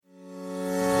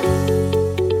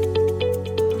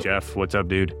Jeff, what's up,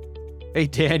 dude? Hey,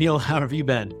 Daniel, how have you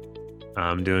been?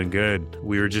 I'm doing good.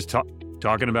 We were just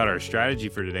talking about our strategy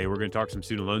for today. We're going to talk some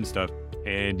student loan stuff,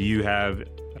 and you have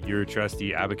your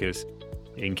trusty abacus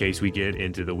in case we get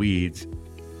into the weeds.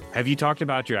 Have you talked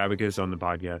about your abacus on the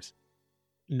podcast?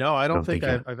 No, I don't think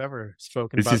I've ever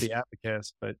spoken about the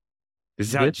abacus, but this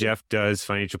is how Jeff does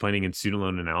financial planning and student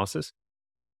loan analysis.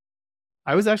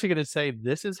 I was actually going to say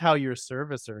this is how your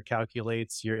servicer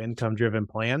calculates your income-driven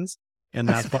plans, and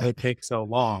that's why it takes so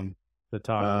long to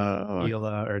talk about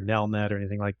ELA or Nelnet or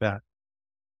anything like that.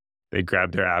 They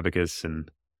grab their abacus,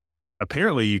 and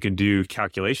apparently you can do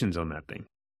calculations on that thing.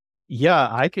 Yeah,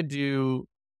 I could do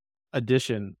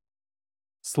addition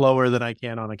slower than I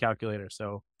can on a calculator,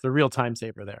 so it's a real time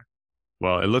saver there.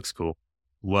 Well, it looks cool.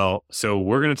 Well, so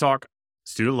we're going to talk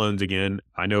student loans again.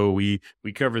 I know we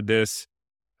covered this.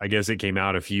 I guess it came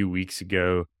out a few weeks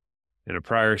ago in a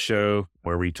prior show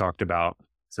where we talked about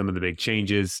some of the big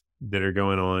changes that are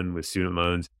going on with student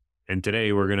loans. And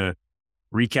today we're going to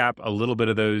recap a little bit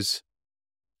of those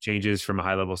changes from a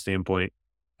high level standpoint.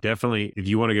 Definitely, if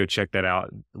you want to go check that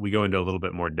out, we go into a little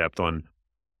bit more depth on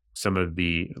some of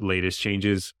the latest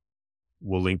changes.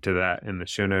 We'll link to that in the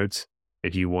show notes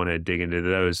if you want to dig into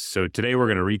those. So today we're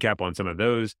going to recap on some of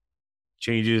those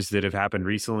changes that have happened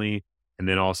recently, and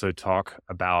then also talk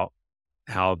about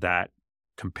how that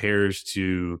compares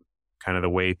to kind of the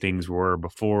way things were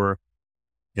before.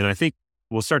 And I think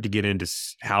we'll start to get into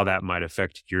how that might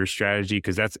affect your strategy,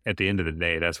 because that's at the end of the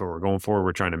day, that's what we're going for.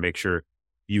 We're trying to make sure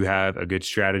you have a good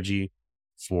strategy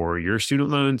for your student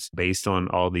loans based on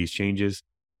all these changes.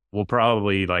 We'll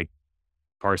probably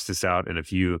parse this out in a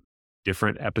few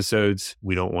different episodes.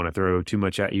 We don't want to throw too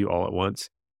much at you all at once.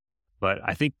 But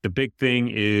I think the big thing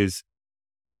is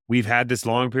we've had this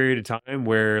long period of time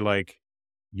where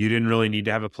you didn't really need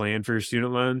to have a plan for your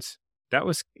student loans. That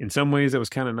was, in some ways, that was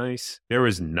kind of nice. There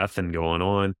was nothing going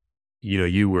on.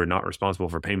 You were not responsible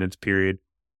for payments, period.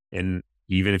 And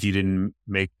even if you didn't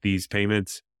make these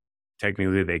payments,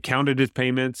 technically they counted as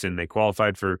payments and they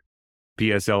qualified for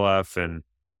PSLF. And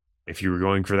if you were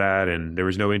going for that and there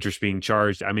was no interest being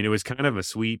charged, I mean, it was kind of a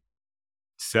sweet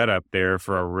setup there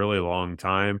for a really long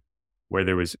time where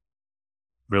there was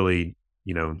really,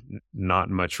 not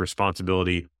much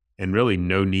responsibility and really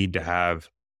no need to have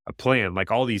a plan.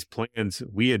 Like all these plans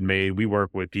we had made, we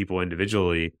work with people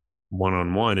individually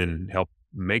one-on-one and help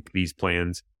make these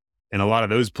plans. And a lot of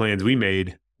those plans we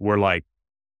made were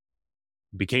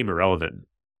became irrelevant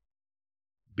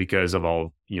because of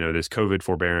all, this COVID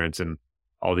forbearance and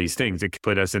all these things. It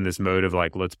put us in this mode of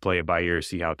let's play it by ear,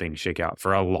 see how things shake out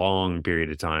for a long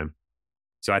period of time.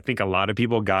 So I think a lot of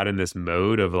people got in this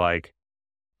mode of I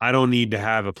don't need to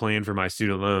have a plan for my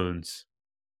student loans,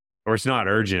 or it's not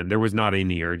urgent. There was not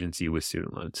any urgency with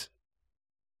student loans.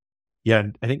 Yeah,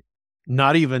 I think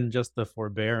not even just the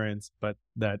forbearance, but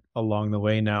that along the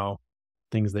way now,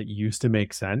 things that used to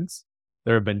make sense,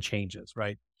 there have been changes,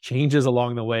 right? Changes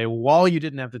along the way while you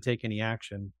didn't have to take any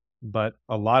action, but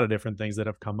a lot of different things that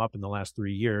have come up in the last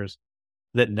 3 years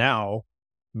that now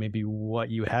maybe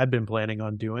what you had been planning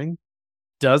on doing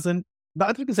doesn't,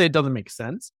 not to say it doesn't make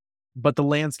sense, but the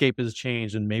landscape has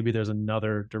changed and maybe there's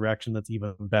another direction that's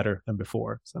even better than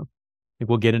before. So I think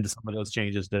we'll get into some of those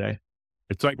changes today.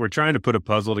 It's we're trying to put a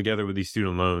puzzle together with these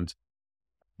student loans.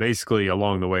 Basically,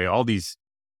 along the way, all these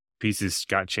pieces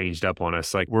got changed up on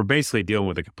us. We're basically dealing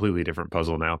with a completely different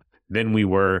puzzle now than we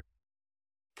were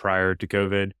prior to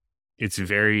COVID. It's a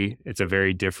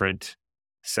very different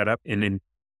setup. And then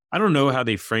I don't know how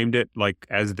they framed it,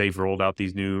 as they've rolled out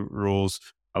these new rules.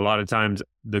 A lot of times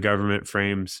the government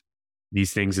frames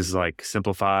these things as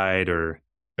simplified or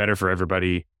better for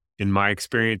everybody. In my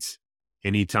experience,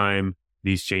 anytime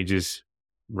these changes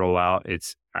roll out,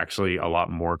 it's actually a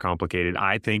lot more complicated.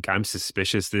 I think I'm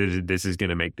suspicious that this is going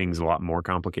to make things a lot more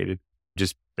complicated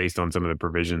just based on some of the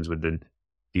provisions with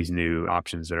these new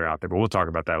options that are out there. But we'll talk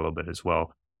about that a little bit as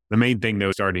well. The main thing,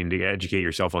 though, is starting to educate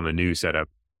yourself on the new setup.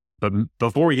 But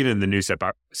before we get into the new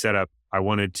setup, I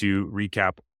wanted to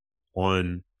recap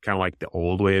on kind of the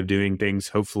old way of doing things.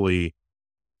 Hopefully,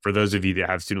 for those of you that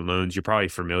have student loans, you're probably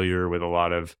familiar with a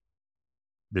lot of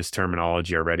this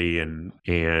terminology already.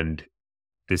 And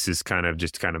this is kind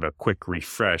of a quick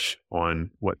refresh on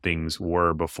what things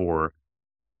were before.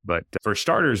 But for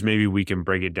starters, maybe we can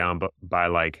break it down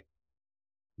by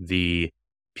the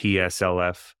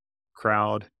PSLF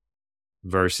crowd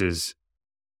versus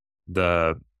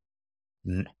the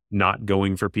not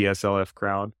going for PSLF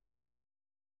crowd.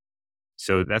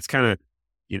 So that's kind of,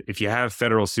 if you have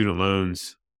federal student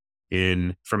loans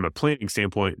from a planning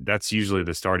standpoint, that's usually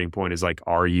the starting point is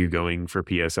are you going for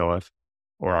PSLF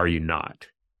or are you not?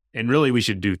 And really, we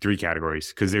should do 3 categories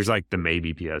because there's like the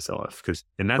maybe PSLF,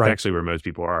 and that's Right. actually where most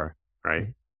people are,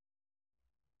 right?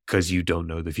 Because you don't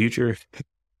know the future.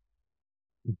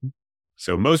 Mhm.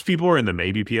 So most people are in the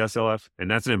maybe PSLF, and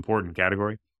that's an important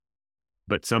category.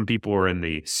 But some people are in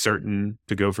the certain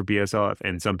to go for PSLF,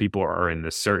 and some people are in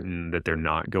the certain that they're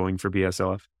not going for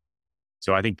PSLF.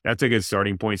 So I think that's a good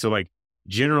starting point. So like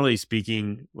generally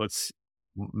speaking,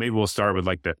 maybe we'll start with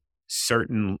like the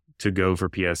certain to go for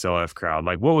PSLF crowd.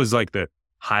 Like what was like the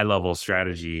high level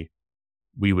strategy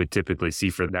we would typically see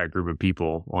for that group of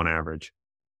people on average?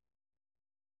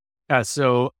 Yeah.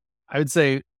 So I would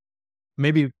say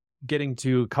maybe getting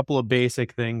to a couple of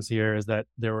basic things here is that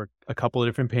there were a couple of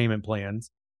different payment plans.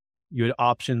 You had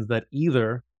options that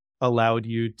either allowed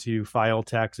you to file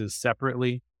taxes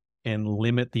separately and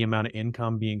limit the amount of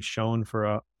income being shown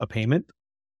for a payment,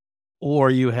 or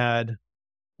you had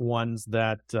ones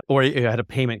that, or you had a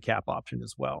payment cap option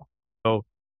as well. So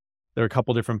there are a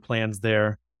couple different plans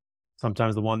there.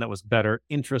 Sometimes the one that was better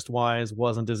interest wise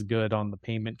wasn't as good on the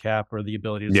payment cap or the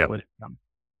ability to Yeah. split income.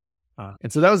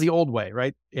 And so that was the old way,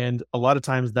 right? And a lot of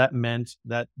times that meant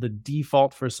that the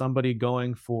default for somebody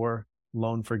going for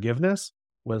loan forgiveness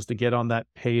was to get on that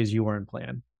pay as you earn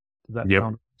plan. Does that Yep.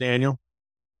 sound Daniel?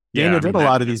 Yeah. Daniel I did mean, a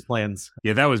lot of these plans.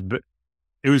 that was,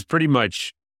 it was pretty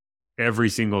much every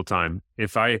single time.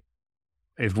 If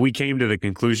we came to the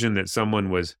conclusion that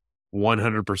someone was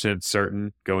 100%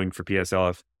 certain going for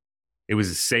PSLF, it was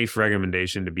a safe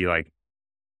recommendation to be like,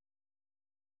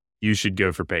 you should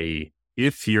go for payee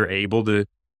if you're able to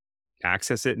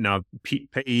access it. Now,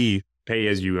 payee, pay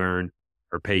as you earn,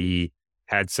 or payee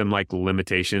had some like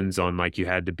limitations on like you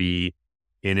had to be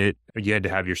in it. You had to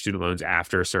have your student loans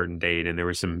after a certain date, and there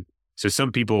was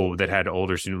some people that had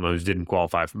older student loans didn't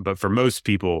qualify. But for most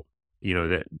people,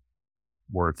 that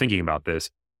were thinking about this,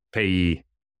 payee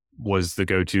was the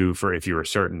go-to for if you were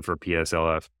certain for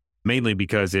PSLF, mainly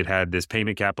because it had this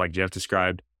payment cap like Jeff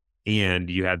described, and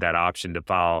you had that option to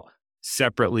file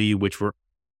separately, which were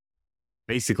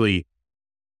basically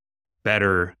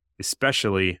better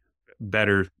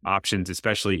options,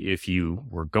 especially if you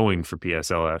were going for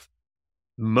PSLF.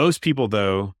 Most people,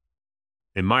 though,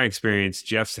 in my experience,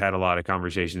 Jeff's had a lot of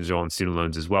conversations on student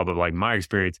loans as well, but like my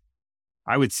experience,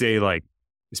 I would say like,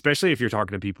 especially if you're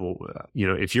talking to people,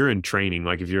 if you're in training,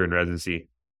 like if you're in residency,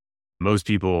 most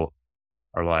people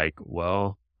are like,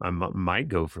 well, might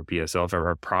go for PSLF or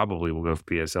I probably will go for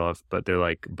PSLF, but they're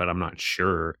like, but I'm not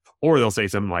sure. Or they'll say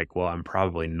something like, well, I'm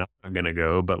probably not going to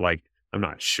go, but like, I'm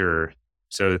not sure.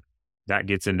 So that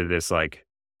gets into this, like,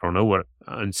 I don't know what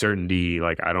uncertainty,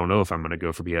 like, I don't know if I'm going to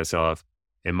go for PSLF.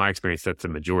 In my experience, that's the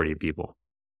majority of people,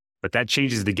 but that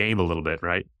changes the game a little bit,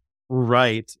 right?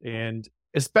 Right. And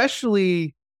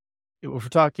especially if we're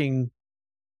talking,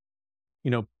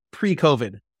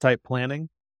 pre-COVID type planning,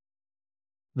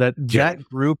 that Yeah. that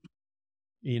group,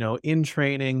 in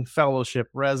training, fellowship,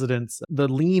 residents, the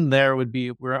lean there would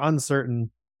be we're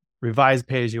uncertain, revised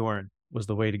pay as you earn was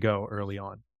the way to go early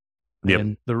on. Yep.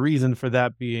 And the reason for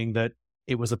that being that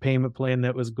it was a payment plan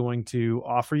that was going to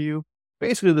offer you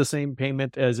basically the same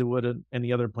payment as it would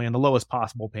any other plan, the lowest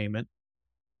possible payment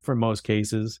for most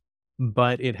cases,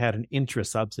 but it had an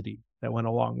interest subsidy that went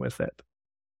along with it.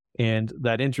 And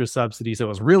that interest subsidy, so it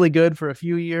was really good for a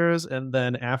few years. And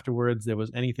then afterwards, there was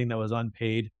anything that was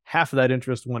unpaid, half of that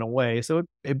interest went away. So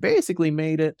it basically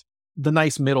made it the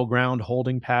nice middle ground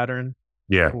holding pattern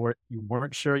Yeah. for you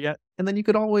weren't sure yet. And then you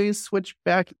could always switch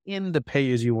back into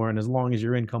pay as you earn as long as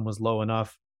your income was low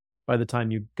enough by the time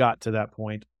you got to that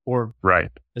point. Or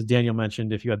Right. as Daniel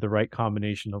mentioned, if you had the right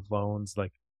combination of loans,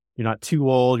 like you're not too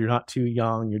old, you're not too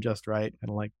young, you're just right, kind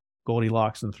of like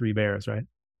Goldilocks and the Three Bears, right?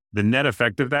 The net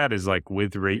effect of that is like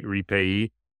with rate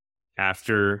repayee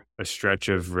after a stretch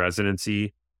of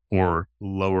residency or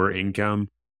lower income,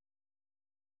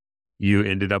 you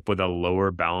ended up with a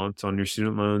lower balance on your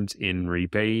student loans in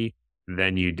repayee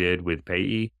than you did with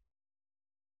payee,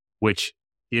 which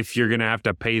if you're going to have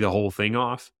to pay the whole thing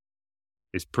off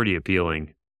is pretty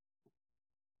appealing.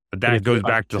 But But that if you're goes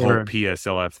back to the whole unsure,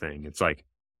 PSLF thing. It's like,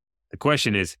 the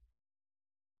question is,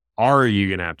 are you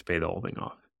going to have to pay the whole thing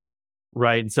off?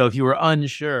 right? And so if you were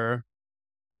unsure,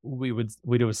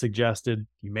 we'd have suggested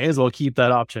you may as well keep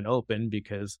that option open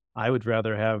because I would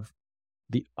rather have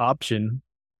the option,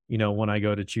 when I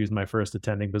go to choose my first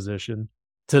attending position,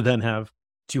 to then have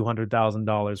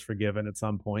 $200,000 forgiven at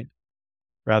some point,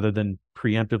 rather than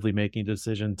preemptively making a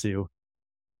decision to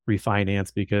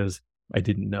refinance because I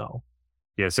didn't know.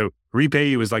 Yeah. So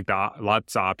repayee was like the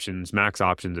lots of options, max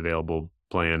options available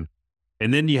plan.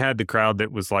 And then you had the crowd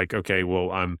that was like, okay,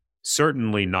 well, I'm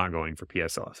certainly not going for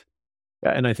PSLF.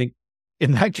 Yeah, and I think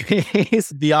in that case,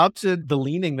 the option, the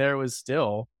leaning there was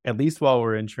still, at least while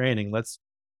we're in training, let's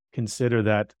consider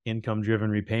that income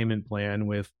driven repayment plan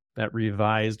with that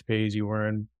revised pay as you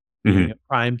earn being Mhm. a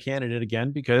prime candidate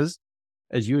again, because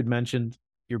as you had mentioned,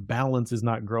 your balance is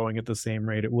not growing at the same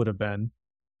rate it would have been.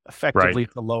 Right. Effectively,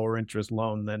 it's a lower interest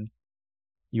loan than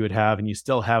you would have, and you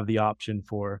still have the option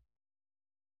for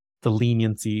the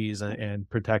leniencies and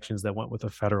protections that went with a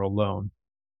federal loan.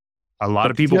 A lot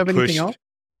But of did you people have anything else? pushed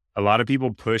a lot of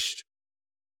people pushed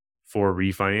for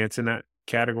refinance in that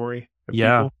category of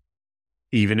Yeah. people,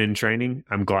 even in training.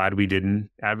 I'm glad we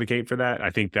didn't advocate for that.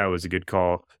 I think that was a good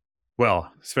call.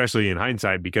 Well, especially in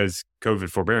hindsight, because COVID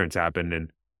forbearance happened,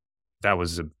 and that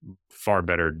was a far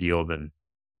better deal than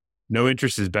no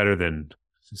interest is better than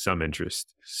some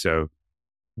interest. So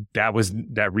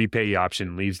that repay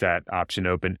option leaves that option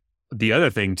open. The other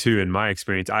thing too, in my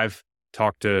experience, I've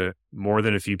talked to more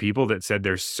than a few people that said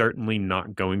they're certainly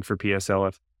not going for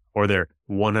PSLF, or they're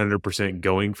 100%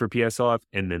 going for PSLF,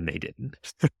 and then they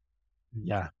didn't.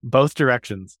 Yeah. Both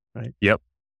directions, right? Yep.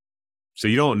 So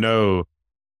you don't know.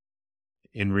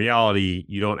 In reality,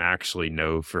 you don't actually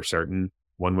know for certain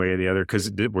one way or the other,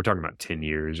 because we're talking about 10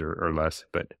 years or less,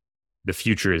 but the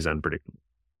future is unpredictable.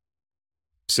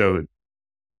 So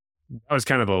that was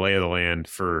kind of the lay of the land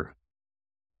for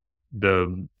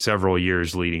the several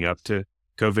years leading up to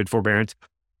COVID forbearance.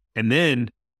 And then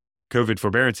COVID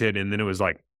forbearance hit, and then it was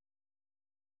like,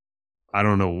 I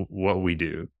don't know what we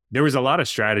do. There was a lot of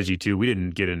strategy too. We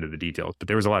didn't get into the details, but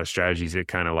there was a lot of strategies that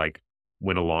kind of like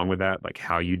went along with that, like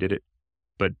how you did it.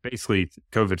 But basically,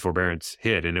 COVID forbearance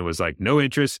hit, and it was like no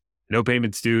interest, no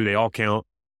payments due. They all count.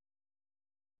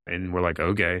 And we're like,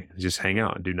 okay, just hang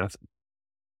out and do nothing.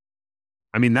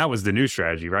 I mean, that was the new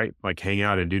strategy, right? Like hang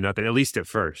out and do nothing, at least at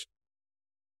first.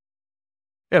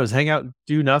 Yeah, it was hang out,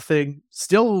 do nothing.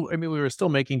 Still, I mean, we were still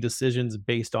making decisions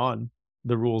based on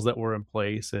the rules that were in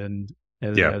place and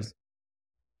Yeah. as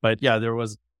but yeah, there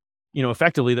was,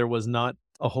 effectively there was not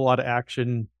a whole lot of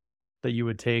action that you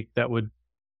would take that would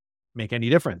make any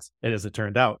difference, and as it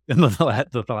turned out in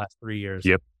the last 3 years.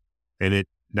 Yep. And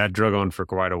that drug on for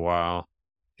quite a while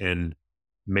and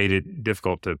made it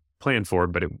difficult to plan for,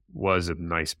 but it was a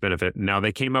nice benefit. Now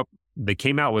they came out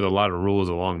with a lot of rules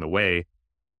along the way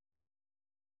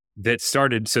that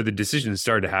started, so the decisions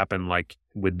started to happen like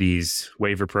with these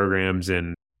waiver programs,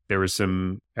 and there was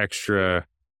some extra,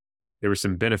 there were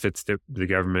some benefits that the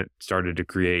government started to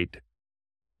create,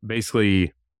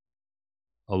 basically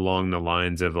along the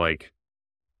lines of like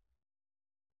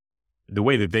the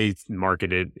way that they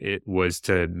marketed it was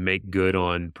to make good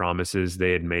on promises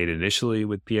they had made initially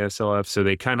with PSLF. So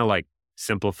they kind of like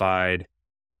simplified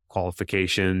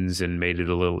qualifications and made it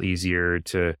a little easier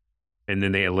to, and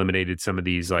then they eliminated some of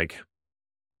these like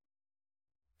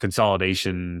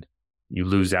consolidation, you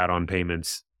lose out on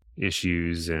payments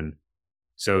issues. And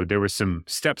so there were some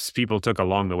steps people took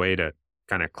along the way to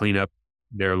kind of clean up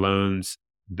their loans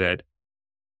that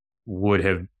would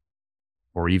have,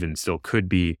 or even still could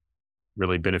be,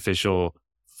 really beneficial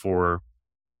for,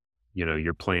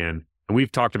 your plan. And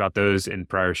we've talked about those in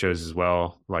prior shows as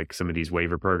well, like some of these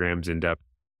waiver programs in depth.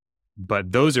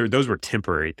 But those were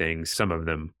temporary things. Some of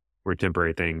them were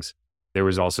temporary things. There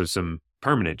was also some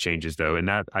permanent changes though, and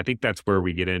that, I think that's where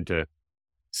we get into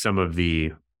some of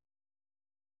the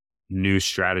new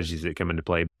strategies that come into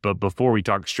play. But before we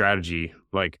talk strategy,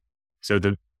 like, so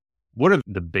what are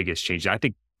the biggest changes? I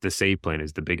think the save plan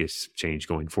is the biggest change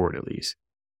going forward, at least.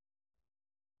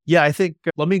 Yeah, I think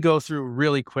let me go through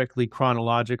really quickly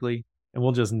chronologically, and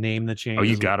we'll just name the Oh, you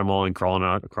changes. got them all in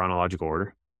chronological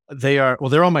order?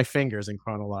 They're on my fingers in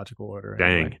chronological order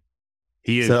Dang. anyway.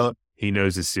 He is, So, he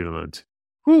knows his student loans.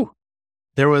 whew,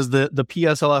 there was the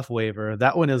PSLF waiver.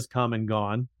 That one has come and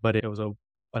gone, but it was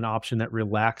an option that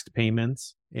relaxed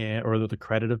payments or the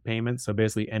credit of payments. So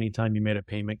basically, anytime you made a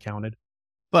payment counted.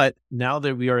 But now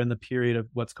that we are in the period of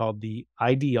what's called the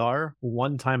IDR,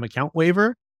 one-time account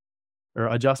waiver or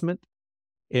adjustment,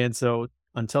 and so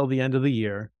until the end of the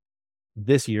year,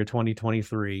 this year,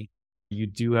 2023, you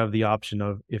do have the option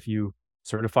of, if you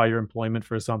certify your employment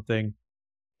for something,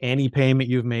 any payment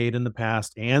you've made in the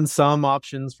past and some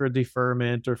options for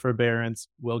deferment or forbearance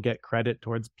will get credit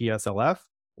towards PSLF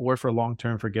or for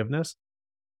long-term forgiveness.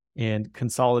 And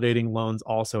consolidating loans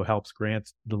also helps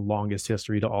grant the longest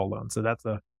history to all loans. So that's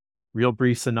a real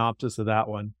brief synopsis of that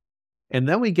one. And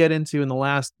then we get into, in the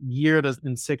last year to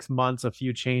in 6 months, a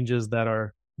few changes that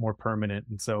are more permanent.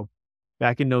 And so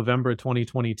back in November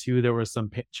 2022, there were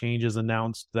some changes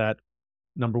announced that,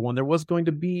 number one, there was going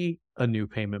to be a new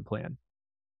payment plan.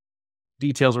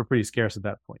 Details were pretty scarce at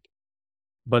that point.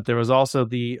 But there was also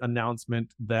the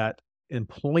announcement that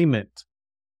employment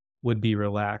would be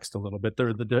relaxed a little bit.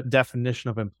 The definition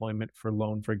of employment for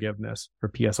loan forgiveness for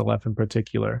PSLF in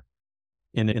particular.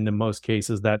 In the most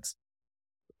cases, that's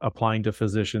applying to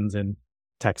physicians in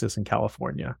Texas and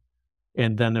California.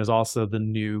 And then there's also the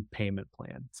new payment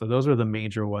plan. So those are the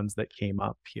major ones that came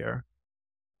up here.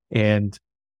 And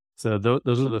so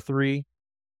those are the three.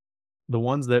 The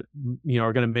ones that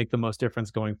are going to make the most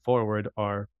difference going forward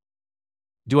are,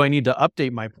 do I need to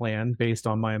update my plan based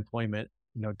on my employment?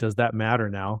 Does that matter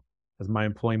now? Has my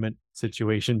employment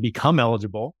situation become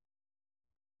eligible?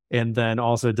 And then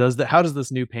also, how does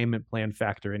this new payment plan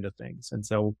factor into things? And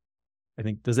so I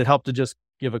think, does it help to just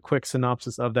give a quick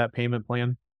synopsis of that payment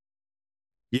plan?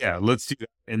 Yeah, let's do that.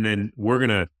 And then we're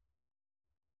gonna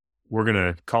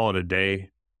call it a day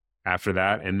after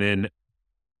that. And then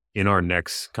in our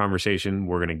next conversation,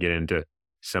 we're gonna get into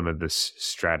some of the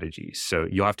strategies. So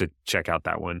you'll have to check out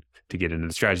that one to get into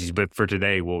the strategies. But for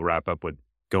today, we'll wrap up with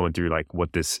going through like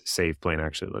what this save plan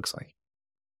actually looks like.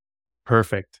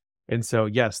 Perfect. And so,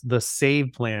 yes, the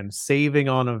SAVE plan, saving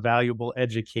on a valuable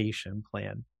education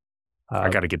plan. I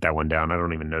got to get that one down. I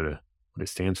don't even know what it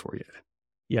stands for yet.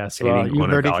 Yes, saving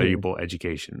on a valuable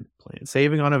education plan.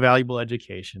 Saving on a valuable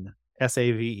education,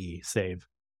 SAVE, SAVE.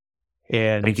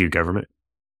 And thank you, government.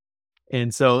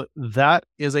 And so that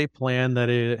is a plan that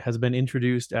has been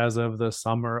introduced as of the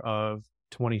summer of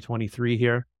 2023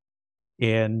 here.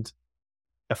 And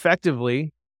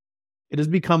effectively, it has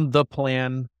become the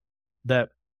plan that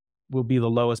will be the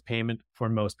lowest payment for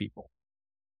most people.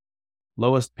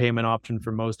 Lowest payment option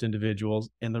for most individuals.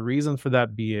 And the reason for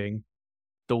that being,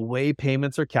 the way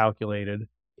payments are calculated,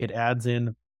 it adds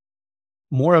in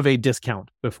more of a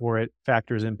discount before it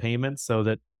factors in payments so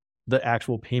that the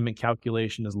actual payment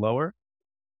calculation is lower.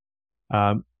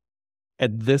 At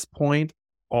this point,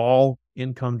 all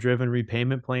income-driven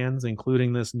repayment plans,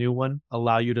 including this new one,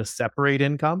 allow you to separate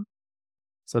income.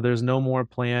 So there's no more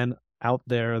plan out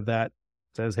there that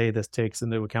says, hey, this takes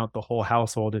into account the whole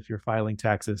household if you're filing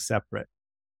taxes separate,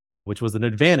 which was an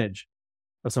advantage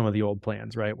of some of the old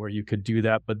plans, right? Where you could do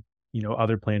that, but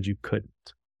other plans you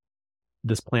couldn't.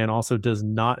 This plan also does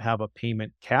not have a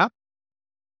payment cap.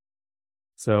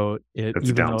 So that's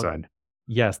the downside.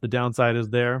 Yes, the downside is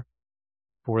there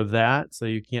for that.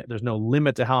 So there's no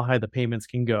limit to how high the payments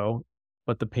can go,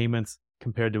 but the payments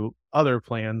compared to other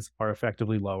plans are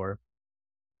effectively lower.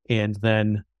 And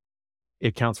then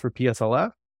it counts for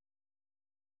PSLF.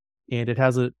 And it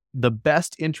has the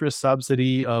best interest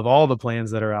subsidy of all the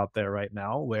plans that are out there right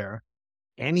now, where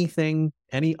any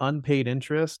unpaid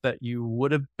interest that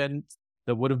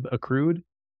would have accrued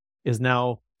is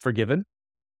now forgiven.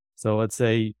 So let's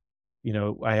say,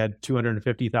 I had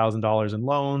 $250,000 in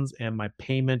loans and my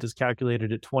payment is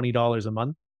calculated at $20 a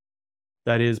month.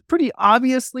 That is pretty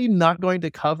obviously not going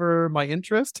to cover my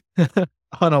interest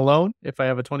on a loan if I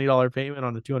have a $20 payment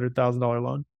on a $200,000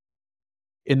 loan.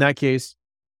 In that case,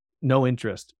 no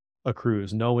interest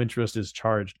accrues. No interest is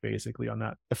charged basically on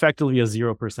that. Effectively a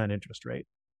 0% interest rate.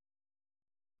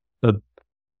 So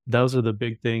those are the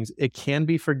big things. It can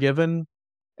be forgiven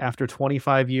after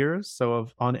 25 years. So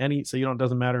it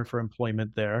doesn't matter for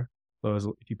employment there.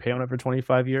 So if you pay on it for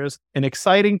 25 years, an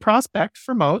exciting prospect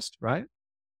for most, right?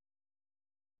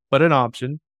 But an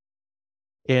option.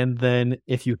 And then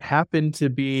if you happen to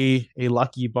be a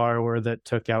lucky borrower that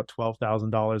took out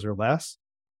 $12,000 or less,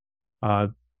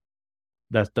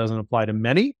 that doesn't apply to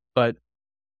many, but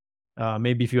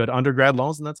maybe if you had undergrad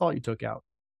loans and that's all you took out,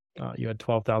 you had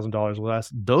 $12,000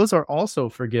 less. Those are also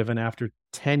forgiven after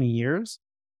 10 years,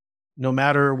 no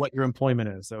matter what your employment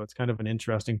is. So it's kind of an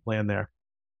interesting plan there.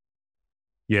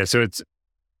 Yeah. So it's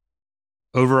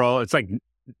overall, it's like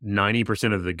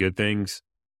 90% of the good things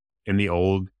in the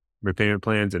old repayment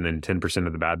plans and then 10%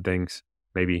 of the bad things,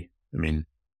 maybe. I mean,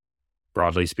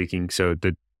 broadly speaking. So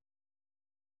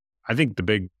I think the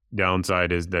big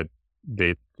downside is that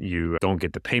you don't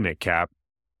get the payment cap,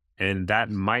 and that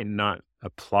might not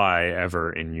apply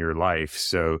ever in your life.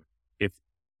 So if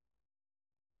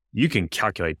you can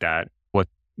calculate that,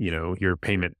 your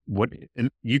payment, and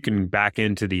you can back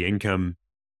into the income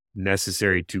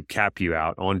necessary to cap you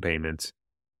out on payments.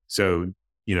 So,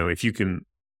 if you can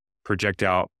project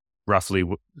out roughly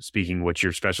speaking what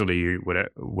your specialty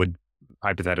would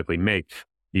hypothetically make,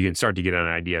 you can start to get an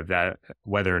idea of that,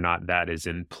 whether or not that is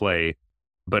in play.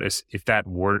 But if that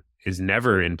is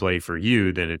never in play for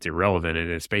you, then it's irrelevant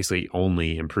and it's basically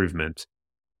only improvement.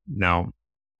 Now,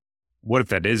 what if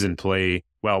that is in play?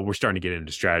 Well, we're starting to get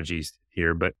into strategies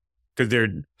here, but because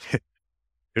there's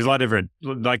a lot of different,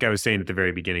 like I was saying at the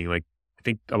very beginning, like I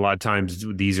think a lot of times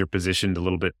these are positioned a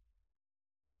little bit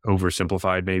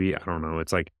oversimplified, maybe. I don't know.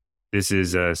 It's like, this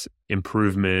is a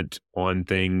improvement on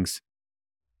things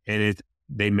and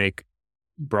they make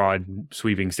broad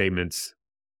sweeping statements,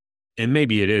 and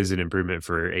maybe it is an improvement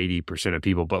for 80% of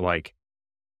people, but like,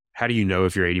 how do you know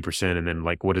if you're 80%? And then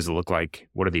like, what does it look like?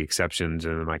 What are the exceptions?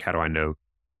 And then like, how do I know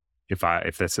if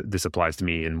this applies to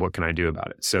me, and what can I do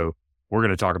about it? So we're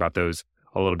going to talk about those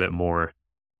a little bit more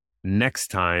next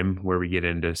time, where we get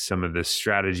into some of the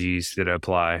strategies that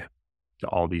apply to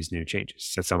all these new changes.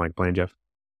 Does that sound like a plan, Jeff?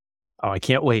 Oh, I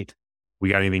can't wait. We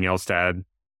got anything else to add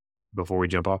before we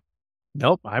jump off?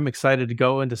 Nope. I'm excited to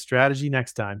go into strategy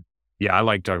next time. Yeah, I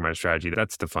like talking about strategy.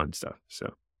 That's the fun stuff.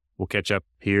 So we'll catch up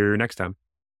here next time.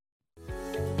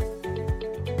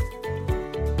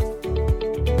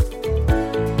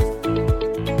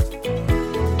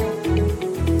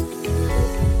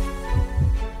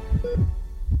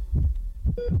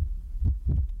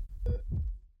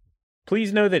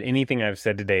 Please know that anything I've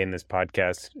said today in this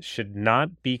podcast should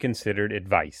not be considered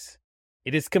advice.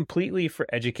 It is completely for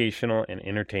educational and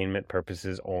entertainment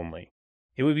purposes only.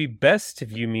 It would be best to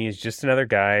view me as just another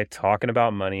guy talking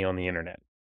about money on the internet.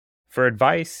 For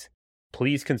advice,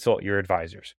 please consult your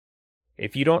advisors.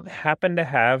 If you don't happen to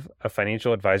have a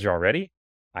financial advisor already,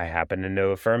 I happen to know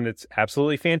a firm that's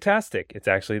absolutely fantastic. It's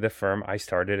actually the firm I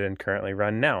started and currently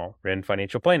run now, Wrenne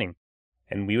Financial Planning.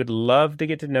 And we would love to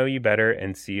get to know you better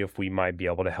and see if we might be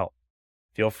able to help.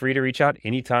 Feel free to reach out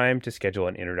anytime to schedule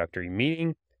an introductory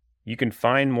meeting. You can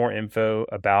find more info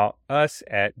about us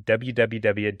at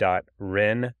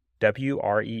www.wrenne,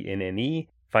 WRENNE,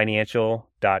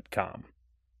 financial.com.